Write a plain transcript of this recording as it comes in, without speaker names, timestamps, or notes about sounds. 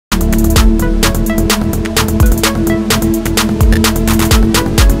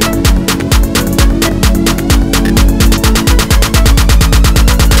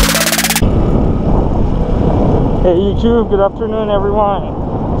Hey YouTube, good afternoon everyone.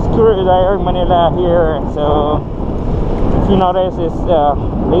 Scooterdiarymanila Manila here. So if you notice, it's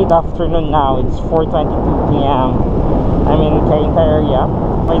late afternoon now. It's 4:22 p.m. I'm in Kamay area.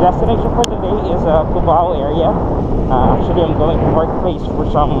 My destination for today is Cubao area. Actually, I'm going to workplace for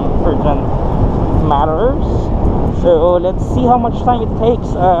some urgent matters. So let's see how much time it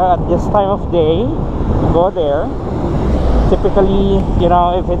takes at this time of day to go there. Typically, you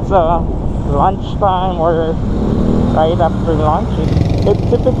know, if it's lunchtime or right after lunch, it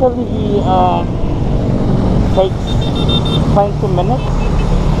typically takes 20 minutes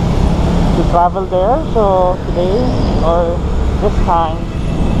to travel there. So today or this time,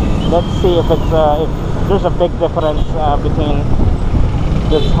 let's see if it's if there's a big difference between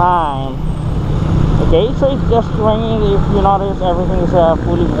the time. Okay, so it's just raining. If you notice, everything is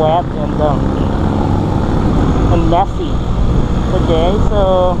fully wet and messy. Okay,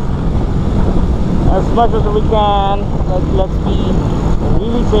 so as much as we can, let's be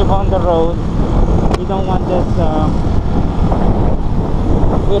really safe on the road. We don't want this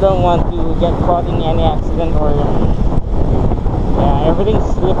we don't want to get caught in any accident or everything's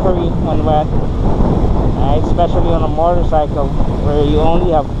slippery and wet, especially on a motorcycle where you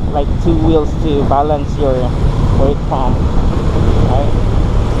only have like two wheels to balance your weight from, right?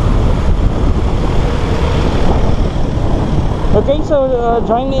 Okay, so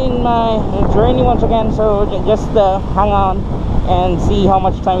join me in my journey once again. So just hang on and see how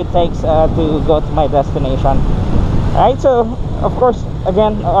much time it takes to go to my destination. Alright, so of course,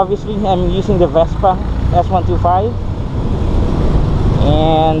 again, obviously I'm using the Vespa S125,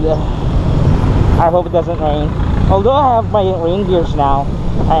 and I hope it doesn't rain. Although I have my rain gears now,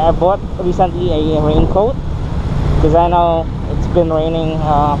 I bought recently a raincoat because I know it's been raining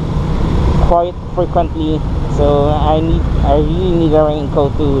quite frequently. So I really need a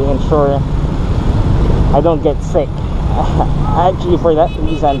raincoat to ensure I don't get sick. Actually, for that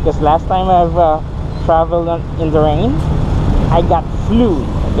reason, because last time I've traveled in the rain, I got flu.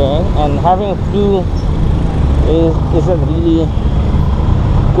 Okay, and having a flu isn't really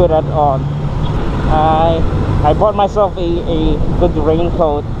good at all. I bought myself a good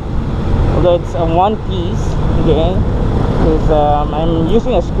raincoat, although it's a one piece. Okay, because I'm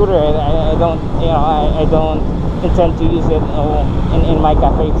using a scooter. I don't, you know, I don't intend to use it in my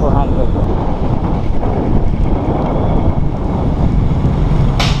Cafe 400.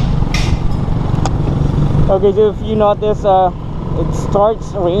 Okay, so if you notice, it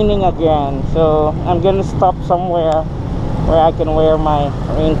starts raining again. So I'm gonna stop somewhere where I can wear my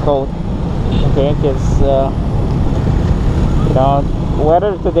raincoat. Okay, because you know,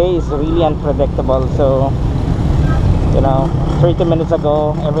 weather today is really unpredictable. So you know, 30 minutes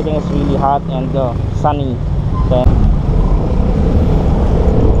ago everything is really hot and sunny.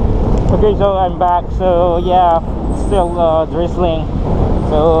 Okay, so I'm back. So yeah, it's still drizzling.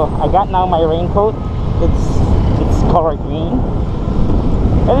 So I got now my raincoat. It's color green,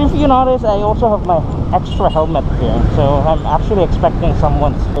 and if you notice, I also have my extra helmet here. So I'm actually expecting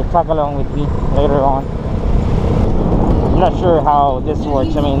someone to tag along with me later on. I'm not sure how this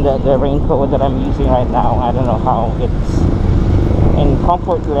works. I mean, the raincoat that I'm using right now, I don't know how it's in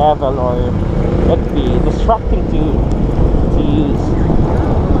comfort level, or it could be distracting to use.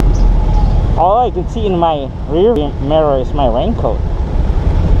 All I can see in my rear mirror is my raincoat.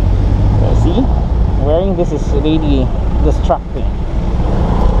 So see, wearing this is really distracting.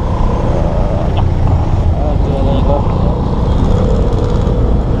 Okay, there you go.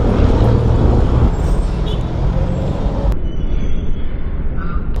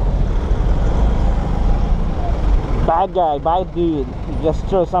 Bad guy, bad dude, just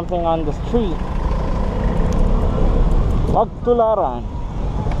throw something on the street. Wag tularan.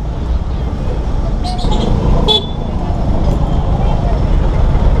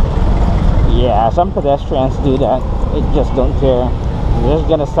 Yeah, some pedestrians do that. They just don't care. They're just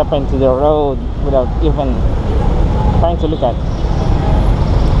gonna step into the road without even trying to look at.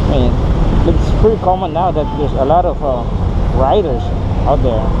 I mean, it's pretty common now that there's a lot of riders out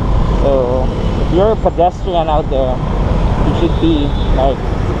there. So if you're a pedestrian out there, you should be like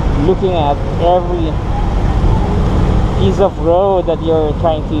looking at every piece of road that you're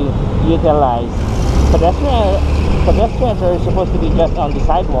trying to utilize. Pedestrians are supposed to be just on the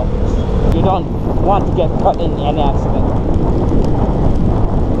sidewalks. You don't want to get caught in any accident.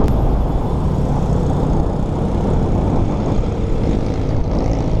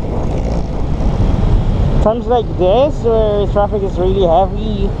 Times like this where traffic is really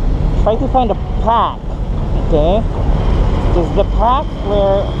heavy, try to find a pack. Okay, because the pack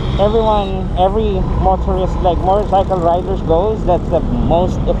where every motorist, like motorcycle riders goes, that's the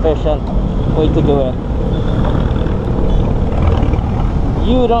most efficient way to do it.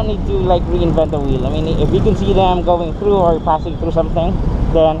 you don't need to like reinvent the wheel. I mean, if you can see them going through or passing through something,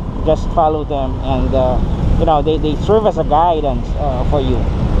 then just follow them, and you know, they serve as a guidance for you.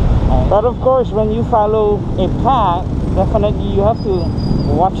 But of course, when you follow a path, definitely you have to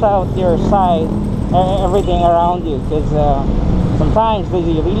watch out your side and everything around you, because sometimes they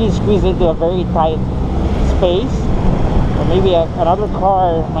really squeeze into a very tight space, or maybe another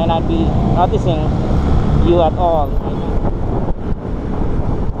car might not be noticing you at all.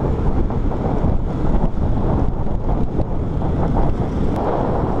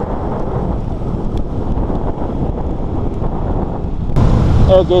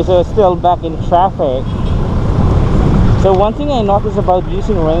 Okay, so still back in traffic. So one thing I noticed about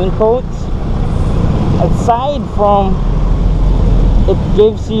using raincoats, aside from it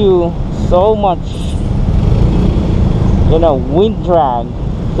gives you so much, you know, wind drag,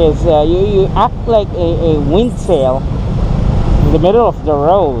 because you act like a wind sail in the middle of the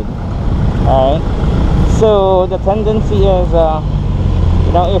road, right? So the tendency is,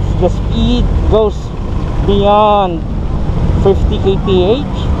 you know, if the speed goes beyond 50 kph,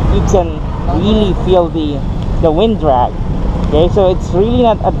 you can really feel the wind drag. Okay, so it's really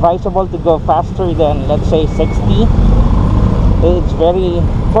not advisable to go faster than, let's say, 60. It's very,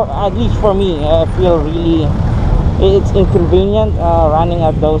 at least for me, I feel really it's inconvenient running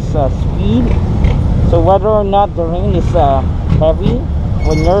at those speed. So whether or not the rain is heavy,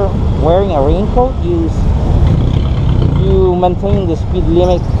 when you're wearing a raincoat, you maintain the speed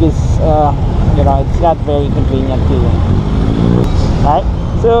limit, because you know, it's not very convenient to you. Right,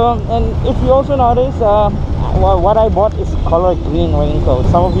 so, and if you also notice, what I bought is color green raincoat.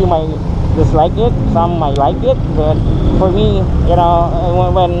 Some of you might dislike it, some might like it, but for me, you know,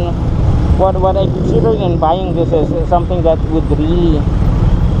 what I consider in buying this is something that would really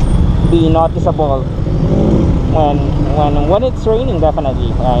be noticeable when it's raining,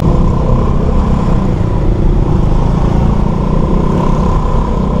 definitely, right?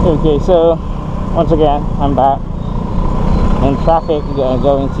 Okay, so once again, I'm back in traffic,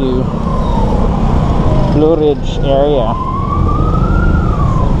 going to Blue Ridge area.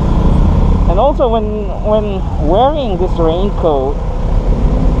 And also, when wearing this raincoat,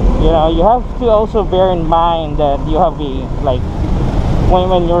 you know, you have to also bear in mind that you have like,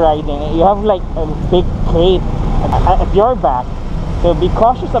 when you're riding, you have like a big cape at your back, so be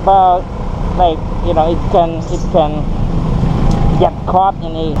cautious about, like, you know, it can get caught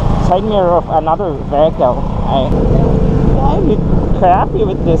in a side mirror of another vehicle. I'm a bit crappy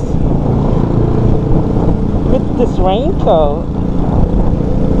with this raincoat.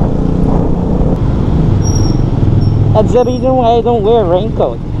 That's the reason why I don't wear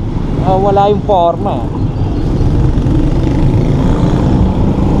raincoat. Wala yung forma.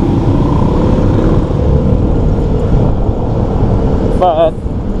 But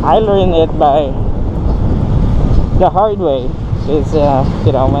I learned it by the hard way. Is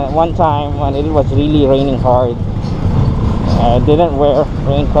you know, one time when it was really raining hard, I didn't wear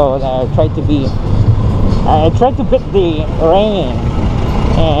raincoat. I tried to beat the rain,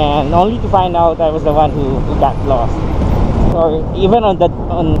 and only to find out I was the one who got lost. Or even on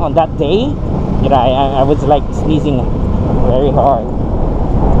that day, you know, I was like sneezing very hard,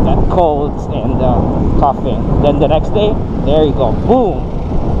 got colds and coughing. Then the next day, there you go, boom,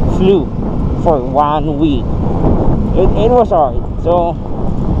 flu for 1 week. It was hard. So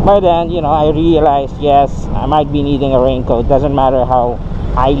by then, you know, I realized, yes, I might be needing a raincoat. Doesn't matter how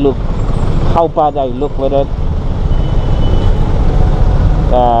I look, how bad I look with it,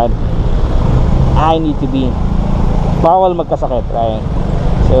 I need to be, bawal magkasakit, right?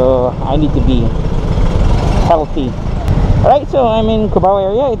 So I need to be healthy. Alright, so I'm in Cubao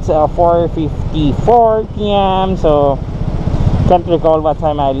area. It's 4:54 p.m. so can't recall what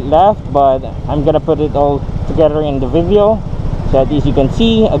time I left, but I'm gonna put it all together in the video, so at least you can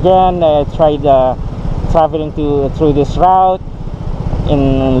see. Again, I tried traveling through this route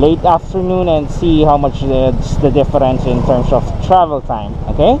in late afternoon and see how much the difference in terms of travel time.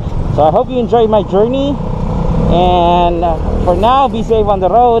 Okay, so I hope you enjoyed my journey, and for now, be safe on the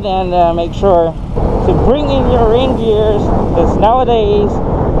road, and make sure to bring in your rain gears, because nowadays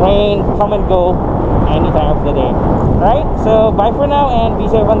rain come and go any time of the day. Right, so bye for now, and be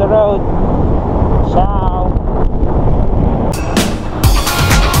safe on the road.